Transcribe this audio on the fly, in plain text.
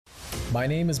My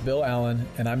name is Bill Allen,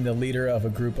 and I'm the leader of a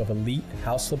group of elite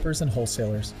house flippers and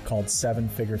wholesalers called Seven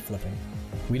Figure Flipping.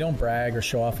 We don't brag or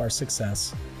show off our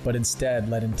success, but instead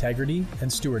let integrity and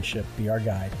stewardship be our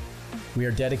guide. We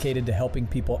are dedicated to helping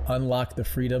people unlock the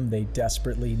freedom they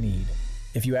desperately need.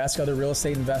 If you ask other real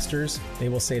estate investors, they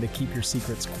will say to keep your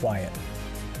secrets quiet.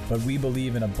 But we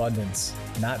believe in abundance,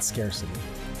 not scarcity,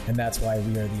 and that's why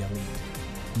we are the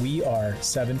elite. We are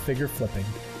Seven Figure Flipping,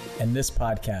 and this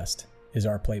podcast is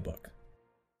our playbook.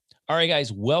 All right,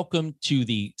 guys, welcome to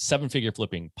the Seven Figure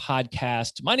Flipping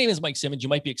podcast. My name is Mike Simmons. You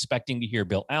might be expecting to hear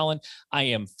Bill Allen. I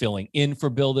am filling in for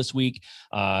Bill this week.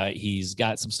 He's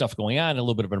got some stuff going on, a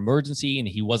little bit of an emergency, and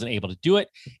he wasn't able to do it.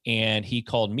 And he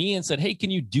called me and said, hey,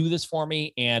 can you do this for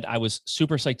me? And I was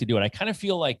super psyched to do it. I kind of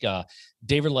feel like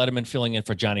David Letterman filling in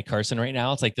for Johnny Carson right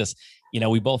now. It's like this,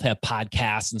 we both have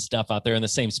podcasts and stuff out there in the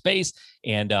same space.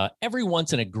 And every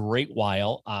once in a great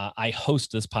while, I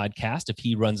host this podcast if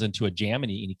he runs into a jam and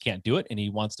he can't do it and he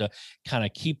wants to kind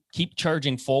of keep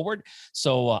charging forward.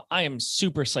 So I am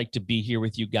super psyched to be here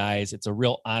with you guys. It's a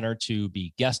real honor to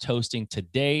be guest hosting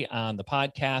today on the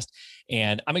podcast.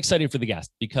 And I'm excited for the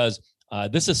guest because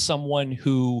this is someone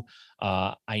who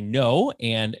I know,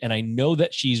 and I know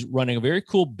that she's running a very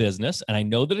cool business, and I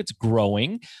know that it's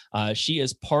growing. She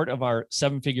is part of our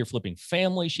Seven Figure Flipping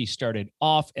family. She started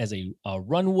off as a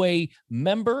runway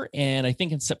member, and I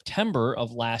think in September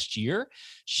of last year,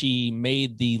 she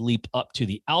made the leap up to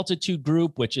the altitude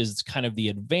group, which is kind of the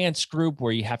advanced group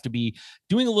where you have to be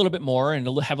doing a little bit more and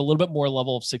have a little bit more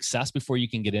level of success before you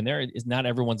can get in there. It's not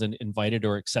everyone's invited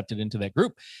or accepted into that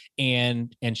group,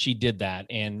 and she did that,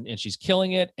 and she's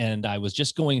killing it. And I was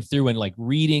just going through and like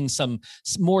reading some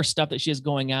more stuff that she has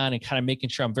going on and kind of making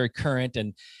sure I'm very current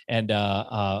and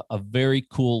a very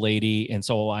cool lady. And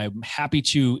so I'm happy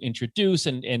to introduce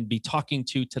and be talking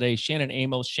to today Shannon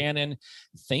Amos. Shannon,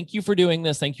 thank you for doing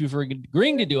this. Thank you for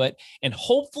agreeing to do it. And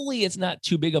hopefully it's not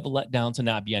too big of a letdown to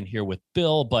not be on here with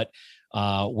Bill, but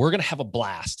we're going to have a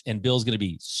blast, and Bill's going to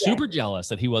be super jealous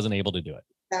that he wasn't able to do it.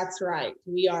 That's right.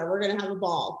 We are. We're going to have a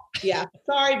ball. Yeah.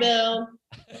 Sorry, Bill.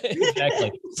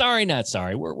 Exactly. Sorry, not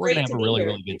sorry. We're going to have a really,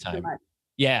 really good time.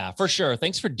 Yeah, for sure.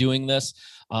 Thanks for doing this.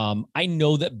 I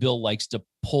know that Bill likes to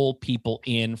pull people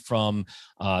in from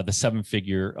the Seven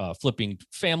Figure Flipping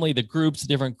family, the groups,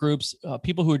 different groups,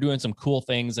 people who are doing some cool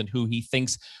things and who he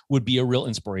thinks would be a real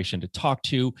inspiration to talk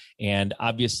to. And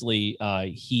obviously,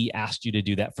 he asked you to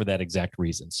do that for that exact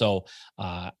reason. So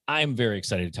I'm very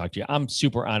excited to talk to you. I'm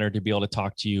super honored to be able to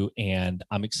talk to you, and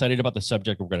I'm excited about the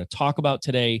subject we're going to talk about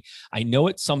today. I know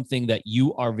it's something that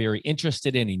you are very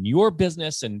interested in your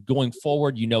business, and going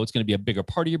forward, it's going to be a bigger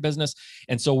part of your business.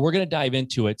 And so we're going to dive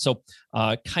into it. So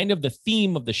kind of the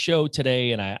theme of the show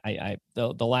today, and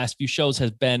the last few shows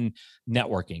has been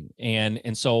networking.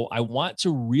 And so I want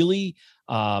to really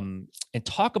and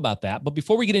talk about that. But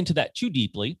before we get into that too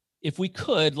deeply, if we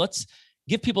could, let's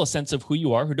give people a sense of who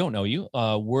you are, who don't know you.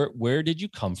 Where did you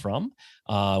come from?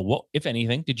 What, if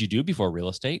anything, did you do before real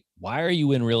estate? Why are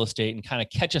you in real estate? And kind of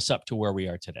catch us up to where we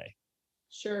are today.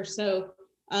 Sure. So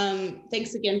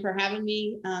thanks again for having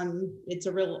me. It's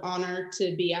a real honor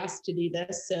to be asked to do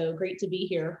this. So great to be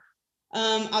here.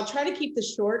 I'll try to keep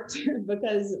this short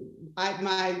because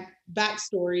my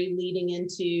backstory leading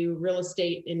into real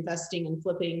estate investing and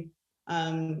flipping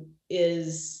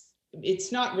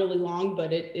it's not really long,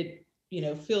 but it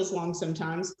feels long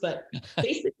sometimes. But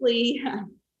basically,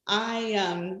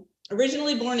 I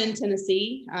originally born in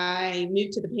Tennessee. I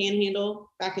moved to the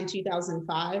Panhandle back in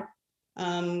 2005.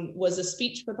 Was a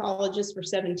speech pathologist for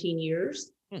 17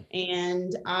 years.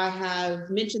 And I have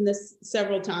mentioned this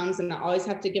several times, and I always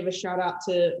have to give a shout out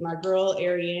to my girl,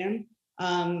 Ariane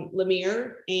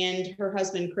Lemire, and her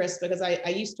husband, Chris, because I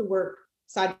used to work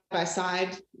side by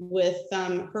side with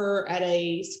her at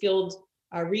a skilled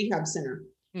rehab center.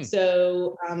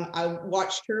 So I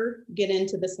watched her get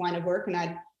into this line of work, and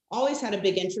I'd always had a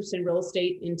big interest in real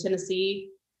estate in Tennessee.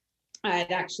 I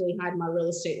had actually had my real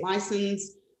estate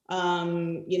license.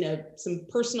 Some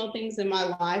personal things in my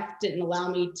life didn't allow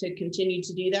me to continue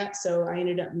to do that. So I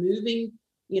ended up moving,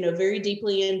 very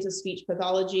deeply into speech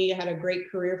pathology. I had a great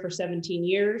career for 17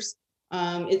 years.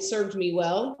 It served me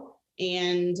well.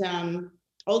 And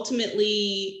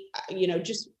ultimately,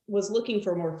 just was looking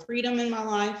for more freedom in my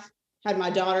life. Had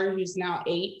my daughter, who's now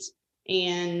 8,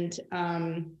 and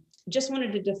just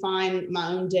wanted to define my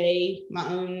own day, my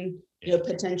own,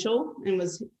 potential, and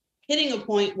was hitting a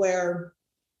point where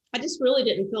I just really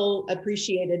didn't feel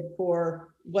appreciated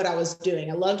for what I was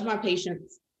doing. I loved my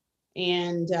patients,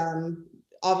 and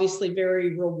obviously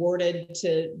very rewarded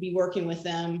to be working with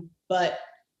them. But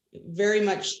very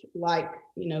much like,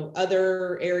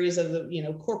 other areas of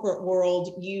the, corporate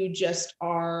world, you just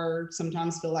are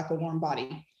sometimes feel like a warm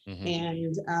body. Mm-hmm.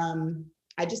 And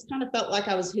I just kind of felt like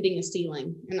I was hitting a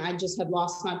ceiling, and I just had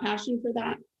lost my passion for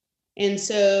that. And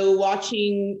so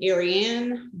watching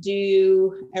Ariane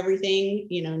do everything,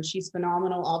 and she's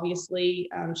phenomenal, obviously.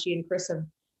 She and Chris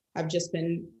have just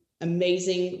been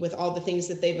amazing with all the things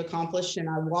that they've accomplished. And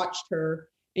I watched her,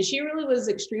 and she really was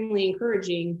extremely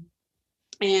encouraging,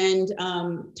 and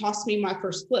tossed me my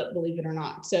first flip, believe it or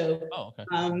not. So,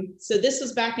 so this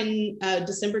was back in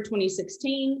December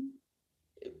 2016.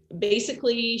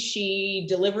 Basically, she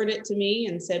delivered it to me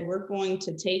and said, we're going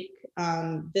to take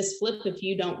this flip if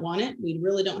you don't want it. We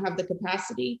really don't have the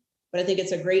capacity, but I think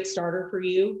it's a great starter for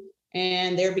you.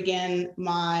 And there began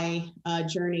my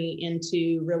journey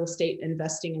into real estate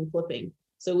investing and flipping.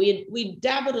 So we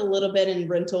dabbled a little bit in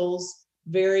rentals,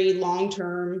 very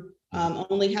long-term,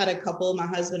 only had a couple, my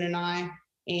husband and I.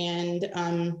 And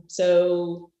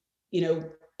so,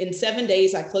 in 7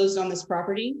 days, I closed on this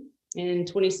property in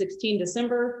 2016,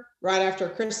 December, right after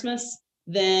Christmas.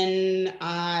 Then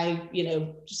I,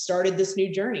 started this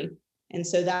new journey. And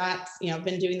so that's, I've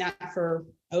been doing that for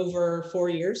over 4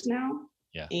 years now.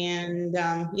 Yeah. And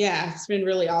it's been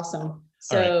really awesome.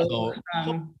 So,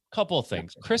 couple of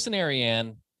things. Chris and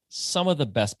Ariane, some of the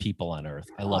best people on earth.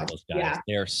 I love those guys. Yeah.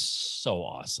 They're so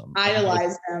awesome.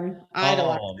 Idolize them.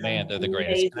 Man, they're the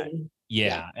greatest.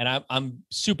 Yeah. And I'm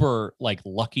super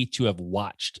lucky to have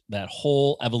watched that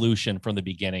whole evolution from the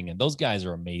beginning. And those guys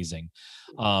are amazing.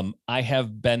 I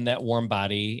have been that warm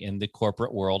body in the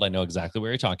corporate world. I know exactly what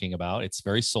you're talking about. It's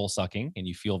very soul sucking, and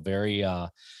you feel very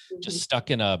just stuck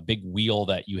in a big wheel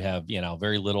that you have,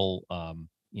 very little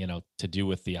to do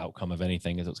with the outcome of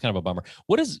anything. It's kind of a bummer.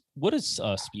 What does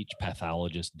a speech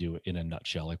pathologist do in a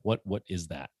nutshell? Like what is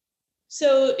that?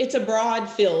 So it's a broad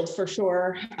field for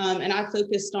sure. And I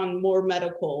focused on more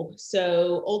medical.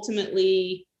 So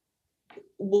ultimately,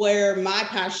 where my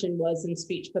passion was in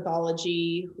speech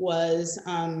pathology was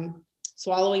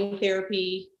swallowing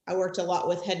therapy. I worked a lot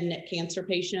with head and neck cancer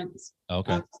patients,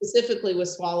 specifically with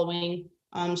swallowing,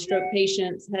 stroke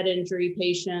patients, head injury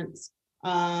patients,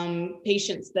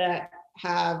 patients that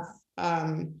have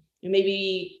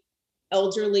maybe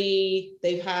elderly,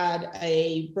 they've had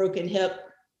a broken hip.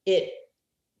 It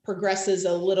progresses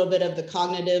a little bit of the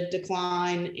cognitive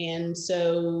decline. And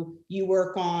so you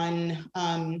work on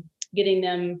getting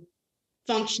them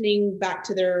functioning back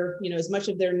to their, as much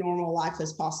of their normal life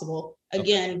as possible.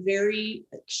 Again, very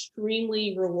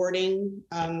extremely rewarding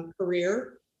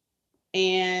career.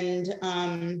 And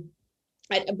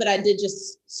but I did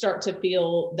just start to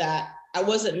feel that I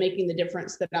wasn't making the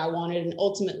difference that I wanted. And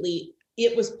ultimately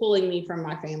it was pulling me from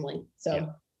my family.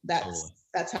 So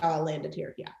that's how I landed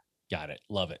here. Yeah. Got it.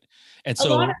 Love it. And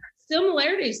so a lot of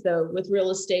similarities though with real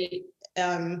estate.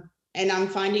 And I'm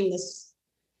finding this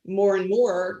more and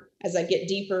more as I get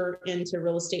deeper into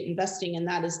real estate investing. And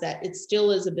that is that it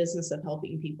still is a business of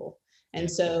helping people. And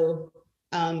so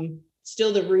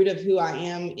still the root of who I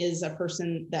am is a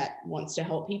person that wants to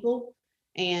help people.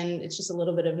 And it's just a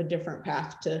little bit of a different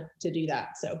path to do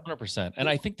that. So 100%. And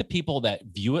I think the people that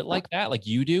view it like that, like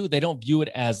you do, they don't view it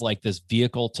as this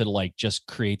vehicle to just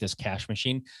create this cash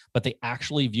machine, but they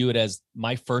actually view it as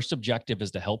my first objective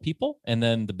is to help people. And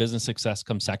then the business success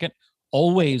comes second.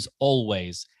 Always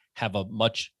have a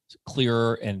much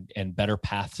clearer and better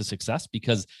path to success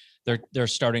because they're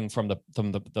starting from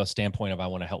the standpoint of I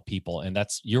want to help people. And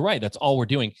you're right. That's all we're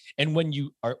doing. And when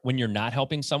you're not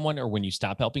helping someone or when you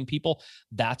stop helping people,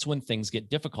 that's when things get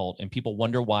difficult and people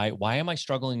wonder why am I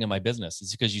struggling in my business?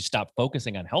 It's because you stopped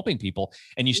focusing on helping people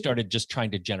and you started just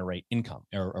trying to generate income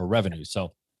or revenue.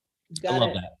 So I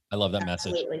love that. I love that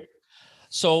message.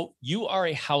 So you are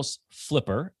a house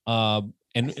flipper.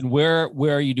 And where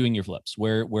are you doing your flips?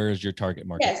 Where is your target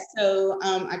market? Yes. So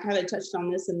I kind of touched on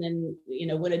this and then,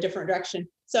 went a different direction.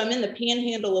 So I'm in the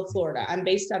panhandle of Florida. I'm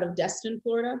based out of Destin,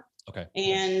 Florida. Okay.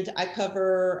 And I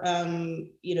cover,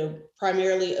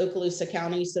 primarily Okaloosa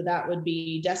County. So that would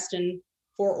be Destin,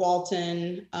 Fort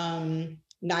Walton,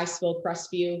 Niceville,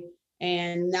 Crestview,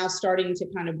 and now starting to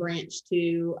kind of branch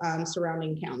to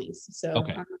surrounding counties. So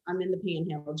I'm in the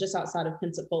panhandle just outside of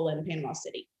Pensacola and Panama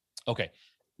City. Okay.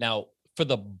 Now, for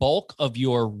the bulk of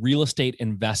your real estate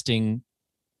investing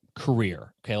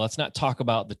career, okay, let's not talk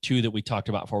about the two that we talked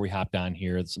about before we hopped on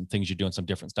here, some things you're doing, some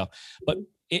different stuff, but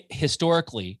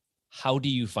historically, how do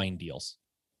you find deals?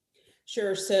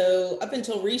 Sure. So up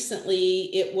until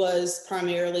recently, it was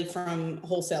primarily from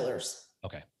wholesalers.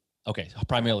 Okay.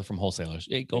 Primarily from wholesalers.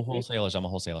 Hey, go wholesalers. I'm a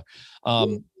wholesaler.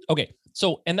 Okay.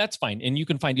 So, and that's fine. And you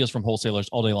can find deals from wholesalers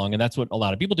all day long. And that's what a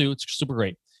lot of people do. It's super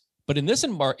great. But in this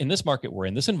market, we're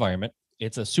in this environment.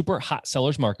 It's a super hot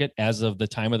seller's market as of the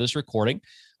time of this recording.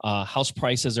 House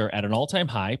prices are at an all-time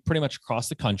high, pretty much across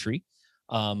the country.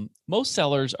 Most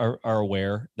sellers are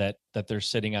aware that they're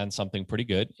sitting on something pretty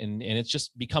good, and it's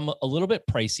just become a little bit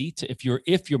pricey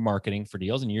if you're marketing for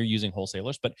deals and you're using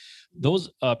wholesalers. But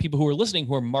those people who are listening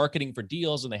who are marketing for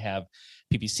deals and they have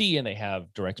PPC and they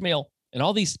have direct mail and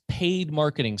all these paid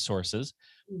marketing sources,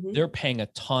 they're paying a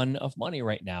ton of money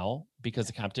right now because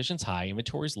the competition's high,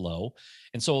 inventory's low,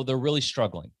 and so they're really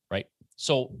struggling, right?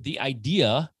 So the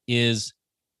idea is,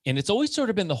 and it's always sort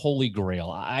of been the holy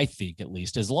grail, I think, at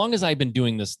least, as long as I've been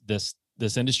doing this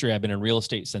industry. I've been in real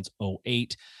estate since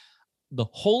 2008. The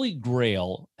holy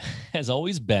grail has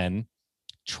always been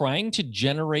trying to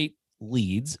generate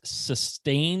leads,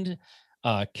 sustained,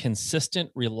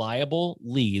 consistent, reliable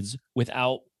leads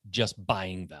without just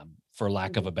buying them, for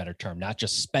lack of a better term, not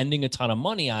just spending a ton of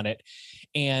money on it.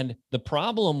 And the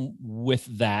problem with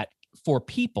that for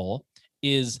people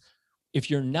is, if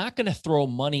you're not going to throw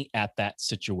money at that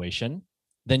situation,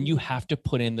 then you have to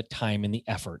put in the time and the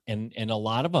effort. And a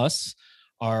lot of us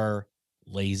are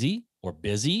lazy or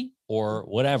busy or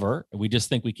whatever. We just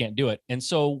think we can't do it. And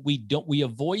so we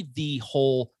avoid the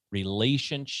whole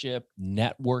relationship,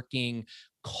 networking,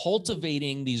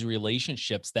 cultivating these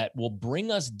relationships that will bring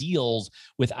us deals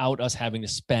without us having to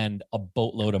spend a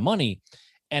boatload of money.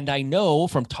 And I know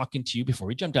from talking to you before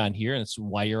we jumped on here, and it's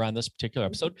why you're on this particular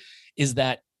episode, is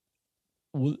that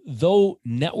though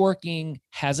networking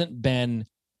hasn't been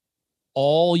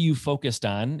all you focused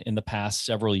on in the past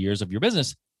several years of your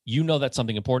business, you know that's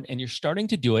something important, and you're starting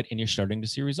to do it and you're starting to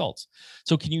see results.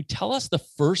 So can you tell us the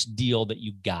first deal that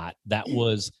you got that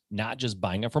was not just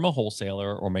buying it from a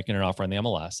wholesaler or making an offer on the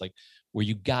MLS, like where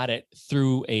you got it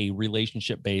through a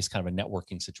relationship-based kind of a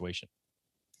networking situation?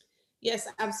 Yes,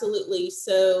 absolutely.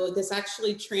 So this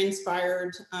actually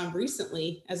transpired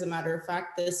recently. As a matter of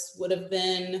fact, this would have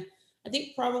been, I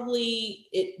think probably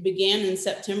it began in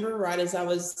September, right as I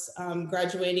was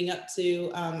graduating up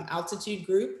to Altitude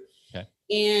Group. Okay.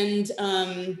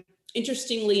 And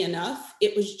interestingly enough,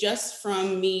 it was just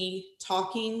from me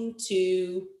talking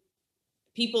to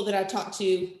people that I talk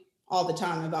to all the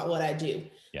time about what I do.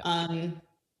 Yeah.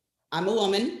 I'm a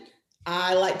woman.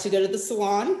 I like to go to the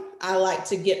salon. I like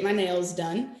to get my nails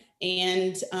done.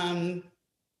 And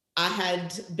I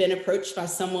had been approached by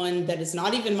someone that is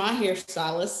not even my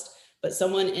hairstylist, but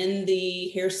someone in the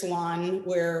hair salon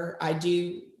where I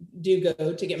do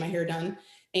go to get my hair done.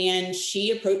 And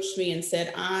she approached me and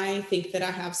said, I think that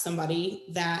I have somebody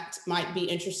that might be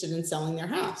interested in selling their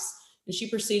house. And she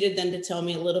proceeded then to tell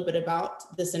me a little bit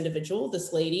about this individual,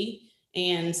 this lady,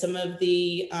 and some of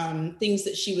the things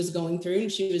that she was going through.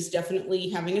 And she was definitely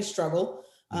having a struggle,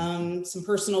 some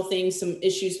personal things, some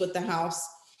issues with the house.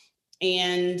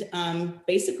 And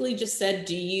basically just said,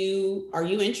 are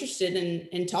you interested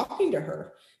in talking to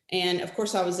her? And of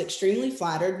course, I was extremely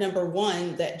flattered. Number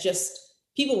one, that just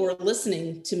people were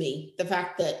listening to me, the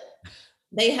fact that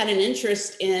they had an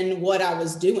interest in what I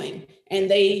was doing.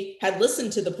 And they had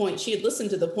listened to the point, she had listened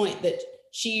to the point that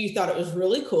she thought it was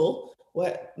really cool,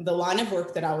 what the line of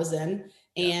work that I was in,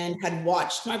 and had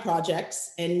watched my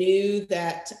projects and knew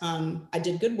that I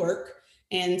did good work.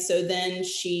 And so then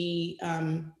she,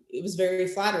 it was very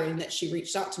flattering that she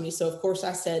reached out to me. So of course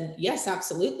I said, yes,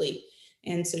 absolutely.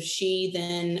 And so she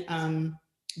then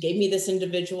gave me this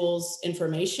individual's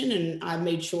information, and I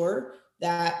made sure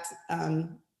that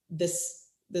this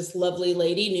lovely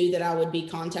lady knew that I would be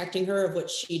contacting her, of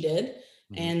which she did.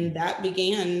 And that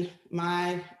began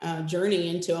my journey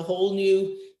into a whole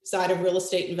new side of real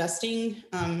estate investing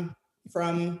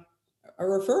from a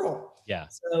referral. Yeah.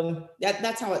 So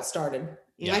that's how it started.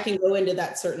 Yeah. I can go into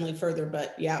that certainly further,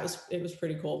 but yeah, it was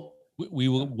pretty cool. We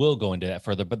will go into that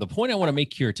further. But the point I want to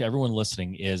make here to everyone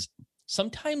listening is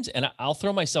sometimes, and I'll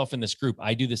throw myself in this group,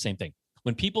 I do the same thing.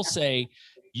 When people say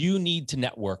you need to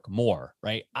network more,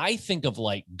 right? I think of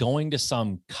like going to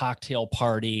some cocktail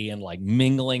party and like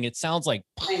mingling. It sounds like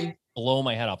blow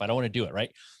my head off. I don't want to do it,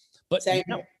 right? But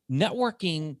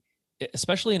networking,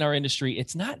 especially in our industry,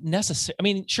 it's not necessary. I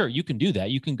mean, sure, you can do that.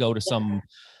 You can go to some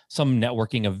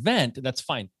networking event, that's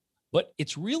fine. But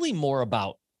it's really more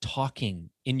about talking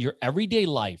in your everyday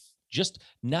life, just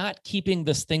not keeping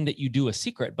this thing that you do a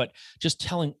secret, but just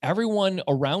telling everyone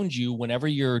around you whenever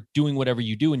you're doing whatever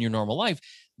you do in your normal life.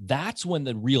 That's when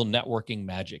the real networking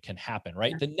magic can happen,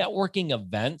 right? The networking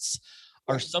events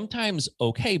are sometimes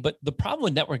okay, but the problem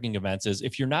with networking events is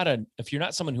if you're not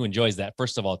someone who enjoys that,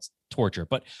 first of all, it's torture.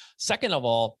 But second of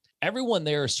all, everyone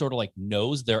there sort of like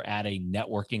knows they're at a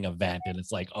networking event, and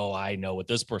it's like, oh, I know what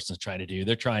this person's trying to do.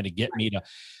 They're trying to get me to,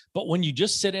 but when you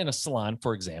just sit in a salon,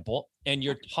 for example, and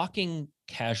you're talking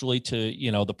casually to,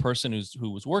 the person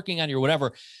who was working on you or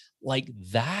whatever, like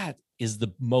that is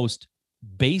the most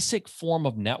basic form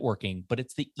of networking, but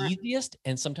it's the Right. easiest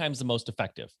and sometimes the most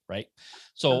effective, right?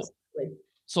 So, Absolutely.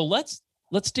 so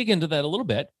let's dig into that a little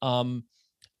bit.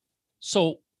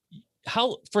 So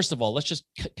how, first of all, let's just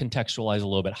contextualize a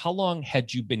little bit. How long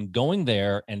had you been going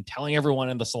there and telling everyone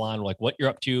in the salon like what you're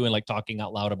up to and like talking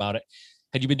out loud about it?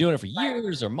 Had you been doing it for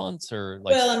years or months or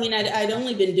like? Well, I mean, I'd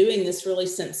only been doing this really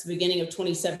since the beginning of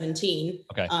 2017.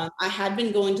 Okay. I had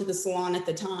been going to the salon at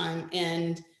the time,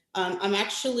 and I'm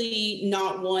actually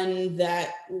not one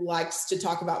that likes to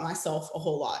talk about myself a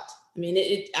whole lot. I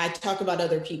mean, I talk about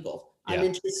other people. I'm Yeah.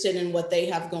 interested in what they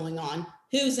have going on.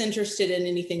 Who's interested in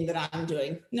anything that I'm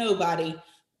doing? Nobody,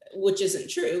 which isn't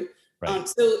true. Right.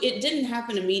 So it didn't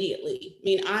happen immediately. I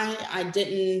mean, I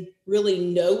didn't really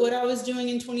know what I was doing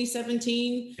in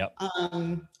 2017. Yep.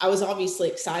 I was obviously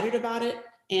excited about it.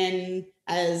 And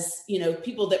as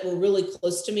people that were really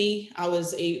close to me, I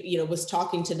was was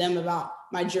talking to them about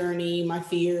my journey, my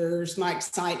fears, my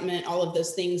excitement, all of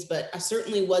those things. But I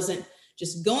certainly wasn't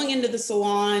just going into the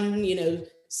salon,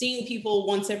 seeing people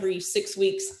once every 6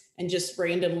 weeks and just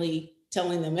randomly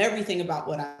telling them everything about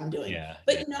what I'm doing. Yeah.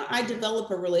 But, I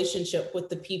develop a relationship with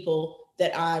the people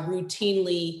that I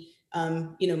routinely,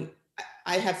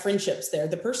 I have friendships there.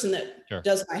 The person that Sure.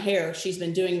 does my hair, she's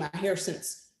been doing my hair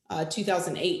since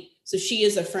 2008. So she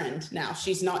is a friend now.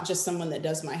 She's not just someone that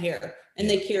does my hair, and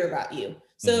they care about you.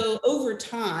 So over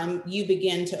time, you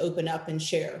begin to open up and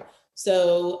share.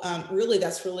 So really,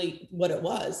 that's really what it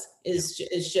was, is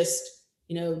just,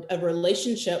 a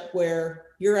relationship where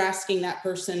you're asking that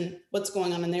person what's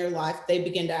going on in their life. They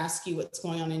begin to ask you what's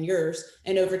going on in yours.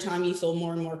 And over time, you feel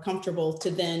more and more comfortable to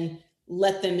then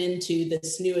let them into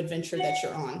this new adventure that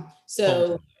you're on.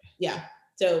 So, yeah.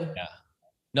 So, yeah.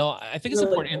 No, I think it's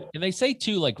important. And they say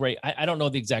too, like, right, I don't know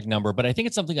the exact number, but I think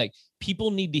it's something like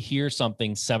people need to hear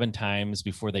something 7 times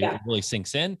before they really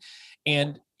sinks in.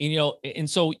 And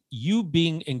so you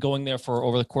being and going there for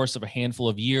over the course of a handful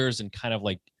of years and kind of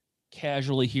like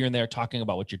casually here and there talking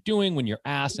about what you're doing when you're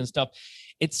asked and stuff,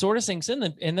 it sort of sinks in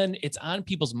and then it's on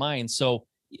people's minds. So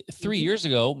 3 years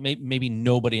ago, maybe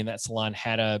nobody in that salon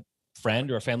had a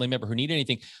friend or a family member who needed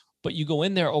anything, but you go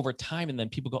in there over time and then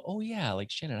people go, oh yeah,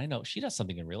 like Shannon, I know she does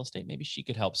something in real estate. Maybe she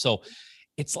could help. So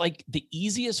it's like the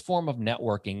easiest form of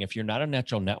networking. If you're not a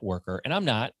natural networker, and I'm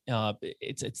not,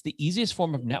 it's the easiest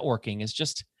form of networking is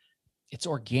just, it's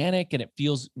organic and it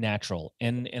feels natural.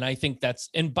 And I think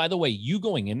and by the way, you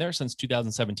going in there since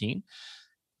 2017,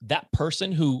 that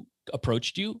person who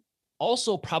approached you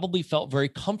also probably felt very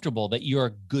comfortable that you're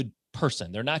a good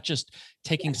person. They're not just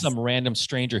taking some random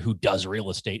stranger who does real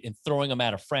estate and throwing them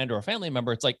at a friend or a family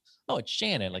member. It's like, oh, it's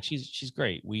Shannon. Like she's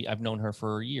great. I've known her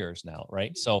for years now.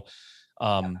 Right. So,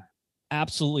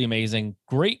 absolutely amazing.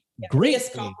 Great.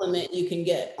 Biggest compliment you can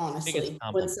get, honestly,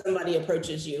 when somebody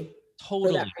approaches you.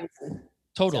 Totally.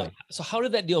 Totally. So how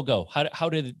did that deal go? How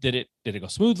did it go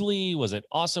smoothly? Was it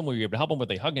awesome? Were you able to help them? Were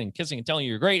they hugging and kissing and telling you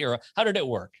you're great? Or how did it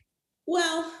work?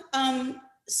 Well,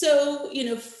 so,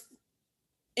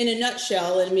 in a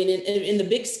nutshell, I mean, in the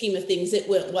big scheme of things, it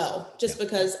went well, just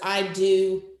because I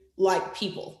do like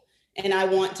people and I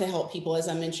want to help people, as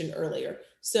I mentioned earlier.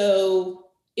 So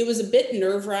it was a bit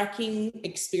nerve-wracking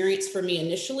experience for me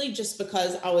initially, just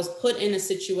because I was put in a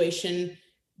situation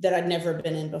that I'd never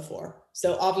been in before.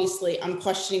 So obviously I'm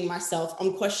questioning myself.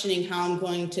 I'm questioning how I'm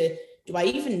going to, do I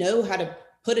even know how to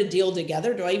put a deal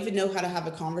together? Do I even know how to have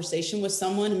a conversation with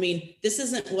someone? I mean, this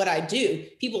isn't what I do.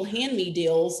 People hand me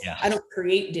deals. Yeah. I don't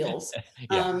create deals.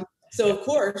 So of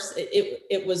course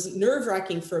it was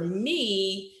nerve-wracking for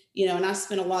me, and I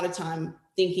spent a lot of time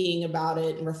thinking about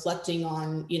it and reflecting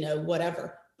on,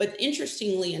 whatever. But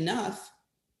interestingly enough,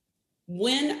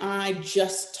 when I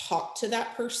just talked to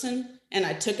that person and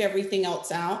I took everything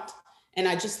else out and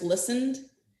I just listened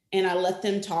and I let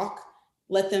them talk,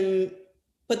 let them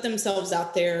put themselves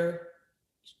out there,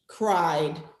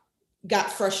 cried,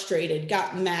 got frustrated,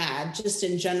 got mad, just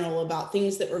in general about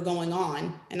things that were going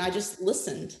on. And I just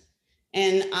listened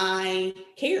and I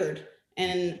cared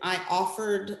and I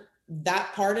offered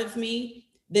that part of me.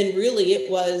 Then really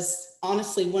it was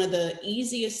honestly one of the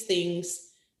easiest things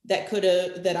that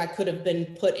I could have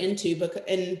been put into,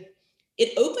 and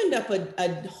it opened up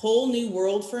a whole new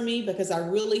world for me, because I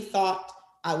really thought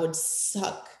I would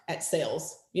suck at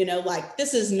sales. Like,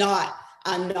 this is not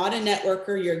I'm not a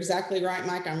networker. You're exactly right,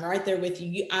 Mike. I'm right there with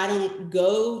you. I don't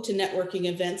go to networking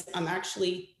events. I'm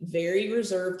actually very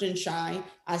reserved and shy.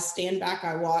 I stand back,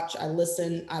 I watch, I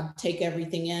listen, I take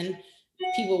everything in.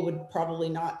 People would probably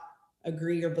not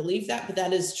agree or believe that, but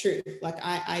that is true. Like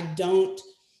I don't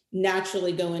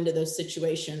naturally go into those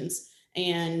situations.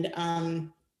 And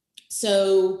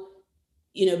so,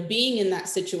 being in that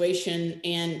situation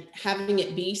and having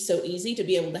it be so easy to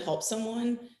be able to help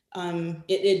someone,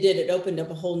 it opened up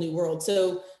a whole new world.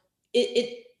 So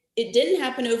it didn't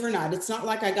happen overnight. It's not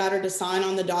like I got her to sign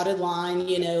on the dotted line,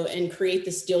 and create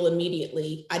this deal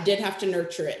immediately. I did have to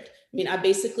nurture it. I mean, I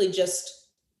basically just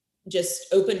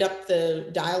opened up the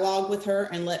dialogue with her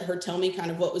and let her tell me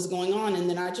kind of what was going on. And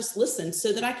then I just listened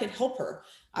so that I could help her.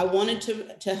 I wanted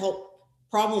to help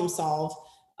problem solve.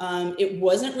 It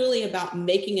wasn't really about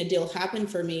making a deal happen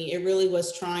for me. It really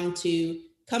was trying to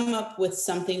come up with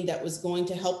something that was going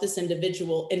to help this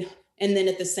individual and then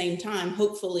at the same time,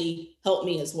 hopefully help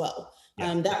me as well.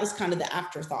 Yeah. That was kind of the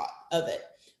afterthought of it.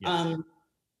 Yeah.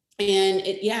 And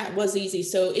it was easy.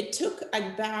 So it took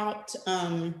about,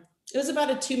 it was about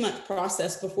a 2-month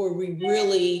process before we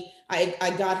really,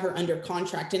 I got her under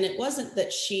contract. And it wasn't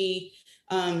that she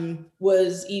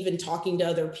was even talking to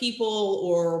other people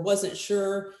or wasn't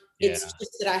sure. Yeah. It's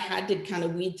just that I had to kind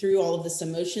of weed through all of this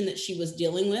emotion that she was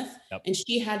dealing with. Yep. And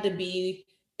she had to be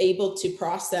able to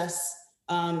process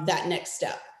that next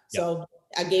step. Yep. So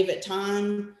I gave it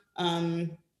time,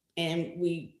 and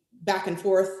we back and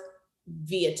forth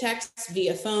via text,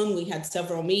 via phone. We had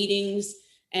several meetings,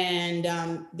 and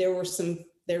there were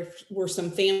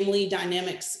some family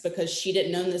dynamics because she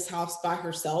didn't own this house by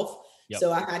herself. Yep.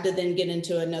 So I had to then get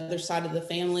into another side of the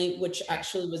family, which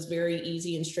actually was very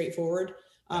easy and straightforward.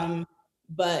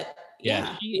 But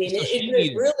yeah,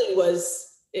 it really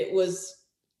was. It was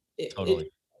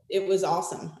totally. It was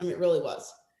awesome. I mean, it really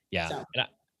was. Yeah, so. And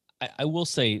I will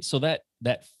say, so that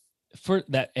for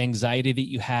that anxiety that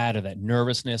you had or that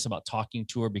nervousness about talking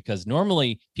to her, because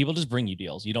normally people just bring you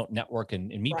deals. You don't network and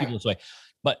meet people this way.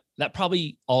 But that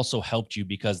probably also helped you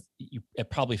because it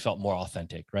probably felt more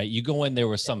authentic, right? You go in there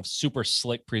with some super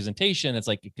slick presentation. It's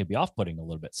like, it could be off-putting a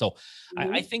little bit. So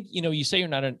I think, you say you're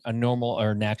not a normal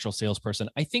or natural salesperson.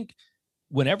 I think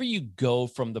whenever you go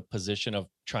from the position of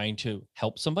trying to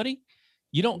help somebody,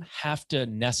 you don't have to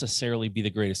necessarily be the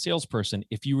greatest salesperson.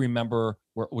 If you remember,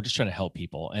 we're just trying to help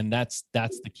people. And that's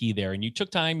the key there. And you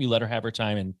took time, you let her have her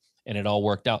time, and it all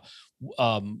worked out.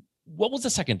 What was the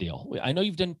second deal? I know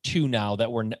you've done 2 now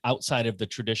that were outside of the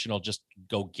traditional, just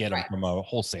go get them from a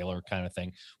wholesaler kind of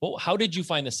thing. Well, how did you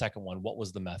find the second one? What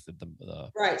was the method?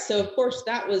 Right. So of course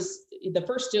that was, the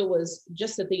first deal was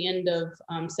just at the end of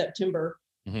September.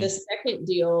 Mm-hmm. The second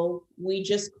deal we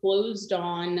just closed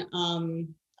on,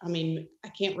 I mean, I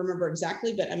can't remember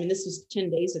exactly, but I mean, this was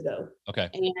 10 days ago. Okay.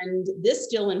 And this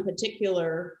deal in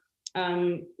particular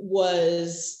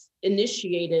was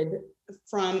initiated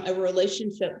from a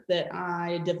relationship that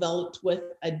I developed with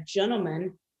a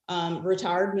gentleman,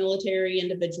 retired military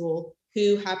individual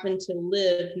who happened to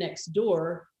live next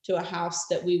door to a house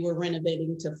that we were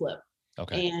renovating to flip.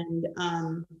 Okay. And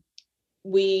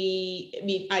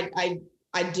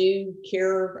I do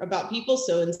care about people.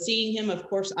 So in seeing him, of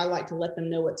course, I like to let them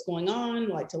know what's going on,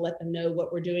 like to let them know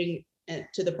what we're doing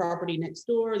to the property next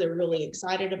door. They're really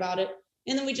excited about it.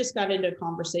 And then we just got into a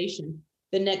conversation.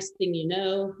 The next thing you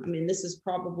know, I mean, this is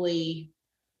probably,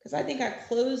 because I think I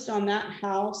closed on that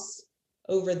house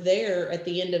over there at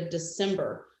the end of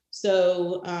December.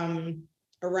 So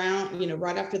around,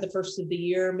 right after the first of the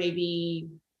year, maybe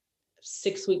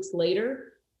 6 weeks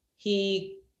later,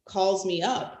 he calls me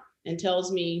up and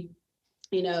tells me,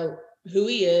 who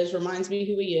he is, reminds me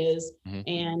who he is. Mm-hmm.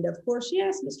 And of course,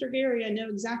 yes, Mr. Gary, I know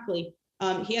exactly.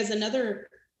 He has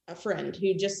a friend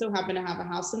who just so happened to have a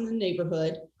house in the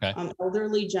neighborhood, okay.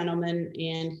 Elderly gentleman,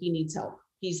 and he needs help.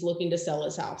 He's looking to sell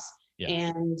his house. Yeah.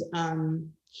 And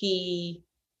he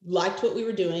liked what we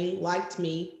were doing, liked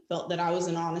me, felt that I was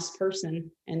an honest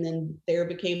person. And then there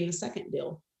became the second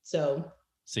deal. So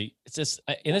see, it's just,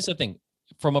 and that's the thing.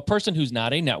 From a person who's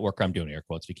not a networker, I'm doing air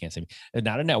quotes if you can't see me,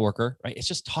 not a networker, right? It's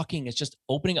just talking, it's just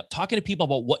opening up, talking to people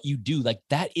about what you do. Like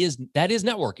that is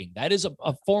networking. That is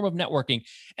a form of networking.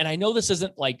 And I know this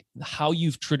isn't like how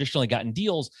you've traditionally gotten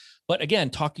deals, but again,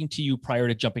 talking to you prior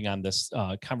to jumping on this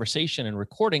conversation and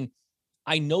recording,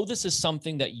 I know this is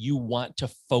something that you want to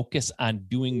focus on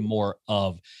doing more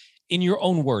of. In your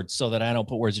own words, so that I don't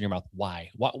put words in your mouth. Why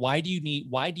do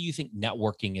you think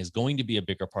networking is going to be a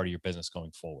bigger part of your business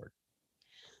going forward?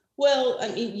 Well, I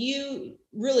mean, you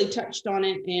really touched on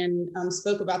it and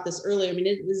spoke about this earlier. I mean,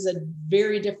 it is a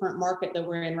very different market that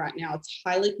we're in right now. It's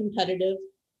highly competitive.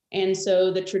 And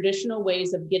so the traditional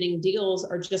ways of getting deals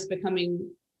are just becoming,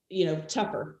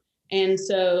 tougher. And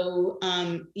so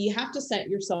you have to set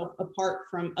yourself apart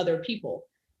from other people.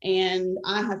 And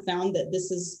I have found that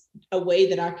this is a way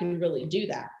that I can really do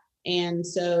that. And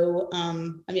so,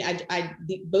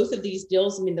 both of these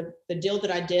deals, the deal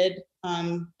that I did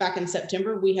back in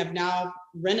September, we have now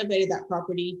renovated that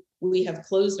property. We have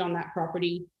closed on that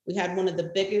property. We had one of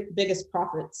the biggest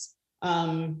profits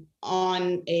on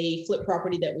a flip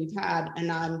property that we've had.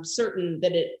 And I'm certain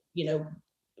that it,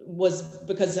 was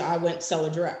because I went seller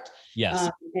direct.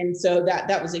 Yes. And so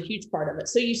that was a huge part of it.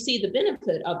 So you see the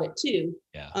benefit of it too,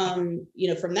 yeah.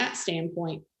 From that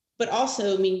standpoint. But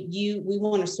also, we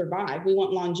want to survive. We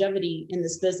want longevity in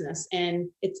this business, and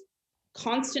it's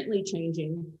constantly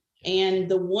changing. And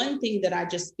the one thing that I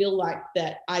just feel like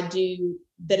that I do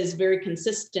that is very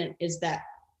consistent is that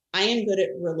I am good at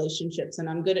relationships, and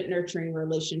I'm good at nurturing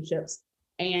relationships.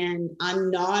 And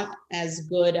I'm not as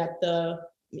good at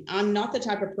I'm not the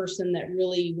type of person that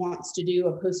really wants to do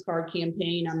a postcard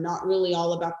campaign. I'm not really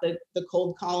all about the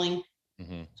cold calling.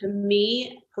 Mm-hmm. To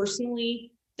me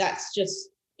personally, that's just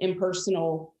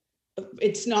impersonal.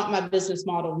 It's not my business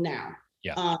model now.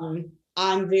 Yeah.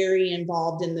 I'm very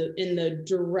involved in the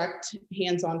direct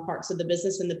hands-on parts of the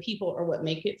business, and the people are what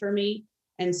make it for me.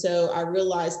 And so I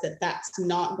realized that that's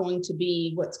not going to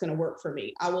be what's going to work for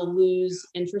me. I will lose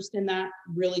interest in that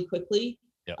really quickly.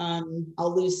 Yep.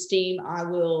 I'll lose steam. I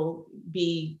will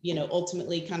be,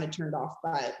 ultimately kind of turned off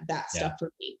by that stuff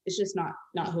for me. It's just not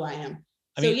who I am.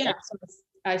 So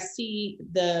I see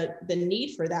the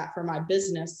need for that for my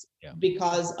business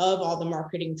because of all the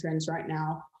marketing trends right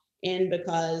now. And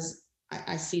because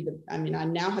I see I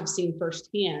now have seen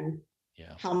firsthand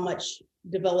how much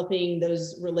developing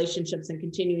those relationships and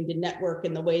continuing to network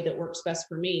in the way that works best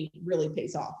for me really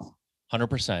pays off.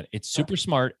 100%. It's super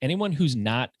smart. Anyone who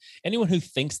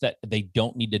thinks that they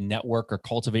don't need to network or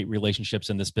cultivate relationships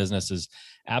in this business is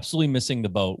absolutely missing the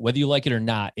boat. Whether you like it or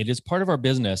not, it is part of our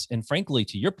business. And frankly,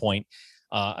 to your point,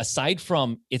 aside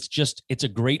from it's a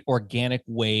great organic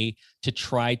way to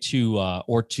try to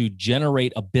or to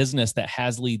generate a business that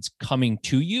has leads coming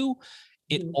to you.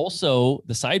 It also,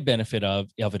 the side benefit of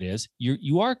it is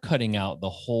you are cutting out the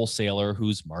wholesaler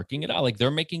who's marking it out. Like,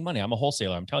 they're making money. I'm a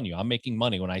wholesaler. I'm telling you, I'm making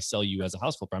money when I sell you as a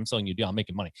house flipper. I'm selling you a deal. I'm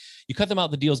making money. You cut them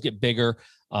out, the deals get bigger.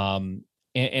 And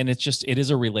it is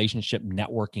a relationship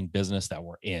networking business that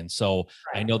we're in. So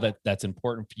I know that that's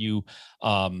important for you.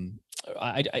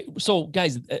 So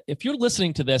guys, if you're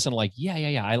listening to this and like,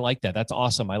 yeah, I like that. That's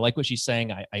awesome. I like what she's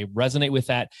saying. I resonate with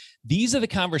that. These are the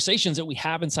conversations that we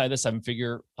have inside the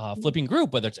 7-figure flipping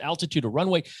group, whether it's Altitude or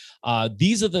Runway.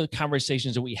 These are the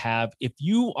conversations that we have. If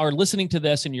you are listening to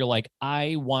this and you're like,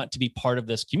 I want to be part of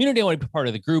this community, I want to be part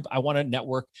of the group, I want to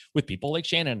network with people like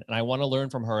Shannon, and I want to learn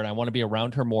from her, and I want to be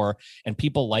around her more, and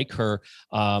people like her,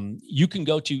 you can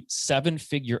go to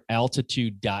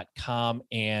 7figurealtitude.com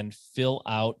and fill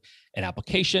out an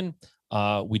application.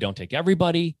 We don't take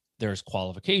everybody. There's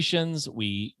qualifications.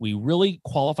 We really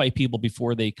qualify people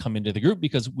before they come into the group,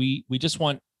 because we just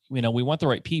want, we want the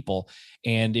right people.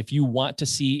 And if you want to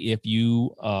see if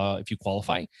you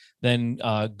qualify, then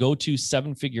go to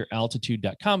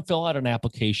 7figurealtitude.com, fill out an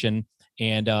application.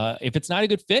 And if it's not a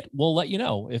good fit, we'll let you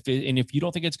know. If you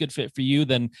don't think it's a good fit for you,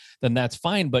 then that's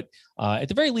fine. But at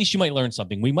the very least, you might learn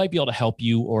something. We might be able to help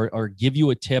you or give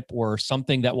you a tip or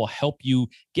something that will help you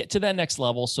get to that next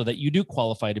level so that you do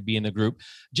qualify to be in the group.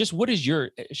 Just what is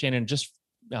your, Shannon, just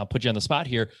put you on the spot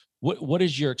here. What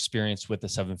is your experience with the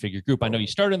 7-figure group? I know you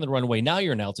started in the Runway. Now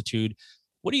you're in Altitude.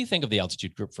 What do you think of the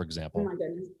Altitude group, for example? Oh my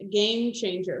goodness, game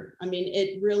changer.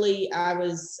 It really, I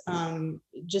was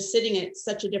just sitting at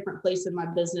such a different place in my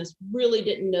business, really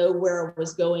didn't know where I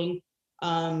was going.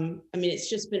 It's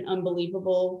just been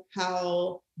unbelievable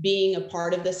how being a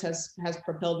part of this has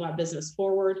propelled my business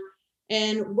forward.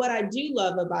 And what I do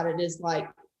love about it is like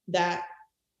that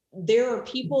there are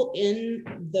people in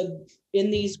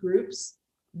these groups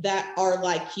that are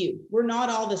like you. We're not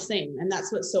all the same. And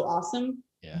that's what's so awesome.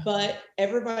 Yeah. But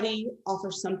everybody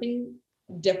offers something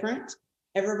different.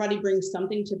 Everybody brings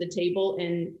something to the table,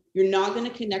 and you're not going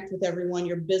to connect with everyone.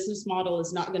 Your business model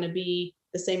is not going to be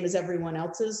the same as everyone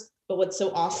else's. But what's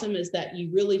so awesome is that you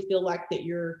really feel like that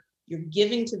you're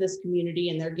giving to this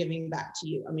community and they're giving back to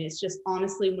you. It's just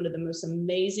honestly one of the most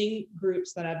amazing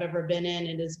groups that I've ever been in.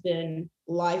 It has been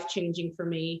life-changing for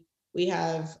me. We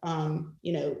have,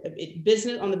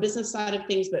 business on the business side of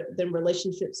things, but then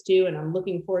relationships too. And I'm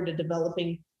looking forward to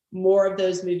developing more of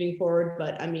those moving forward.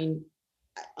 But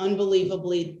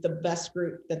unbelievably the best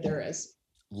group that there is.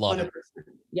 Love 100%. it.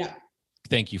 Yeah.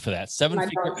 Thank you for that.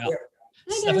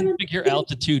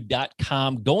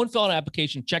 sevenfigurealtitude.com. Go and fill out an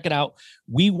application. Check it out.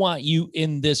 We want you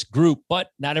in this group, but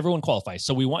not everyone qualifies.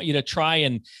 So we want you to try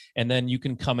and then you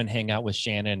can come and hang out with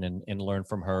Shannon and learn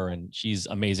from her. And she's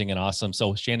amazing and awesome.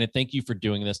 So Shannon, thank you for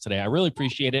doing this today. I really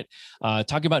appreciate it.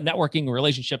 Talking about networking,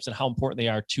 relationships, and how important they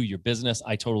are to your business.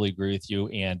 I totally agree with you.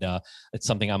 And it's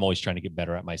something I'm always trying to get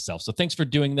better at myself. So thanks for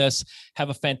doing this. Have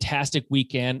a fantastic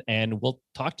weekend and we'll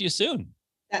talk to you soon.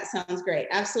 That sounds great.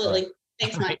 Absolutely.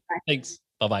 Thanks, Mike. Bye. Thanks.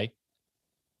 Bye-bye.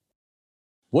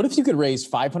 What if you could raise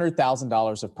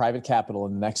 $500,000 of private capital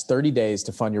in the next 30 days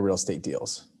to fund your real estate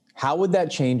deals? How would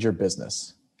that change your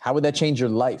business? How would that change your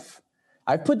life?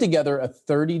 I've put together a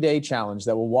 30-day challenge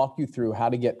that will walk you through how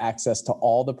to get access to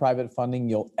all the private funding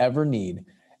you'll ever need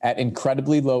at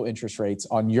incredibly low interest rates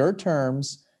on your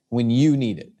terms when you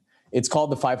need it. It's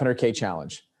called the 500K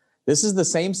Challenge. This is the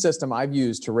same system I've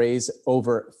used to raise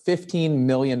over $15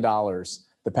 million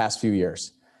the past few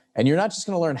years. And you're not just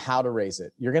going to learn how to raise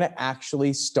it. You're going to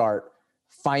actually start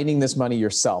finding this money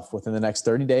yourself within the next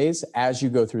 30 days as you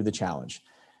go through the challenge.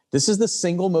 This is the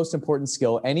single most important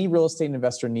skill any real estate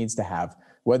investor needs to have,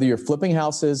 whether you're flipping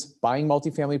houses, buying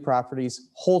multifamily properties,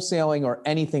 wholesaling, or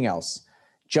anything else.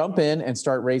 Jump in and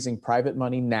start raising private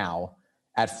money now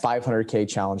at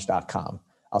 500kchallenge.com.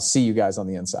 I'll see you guys on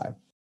the inside.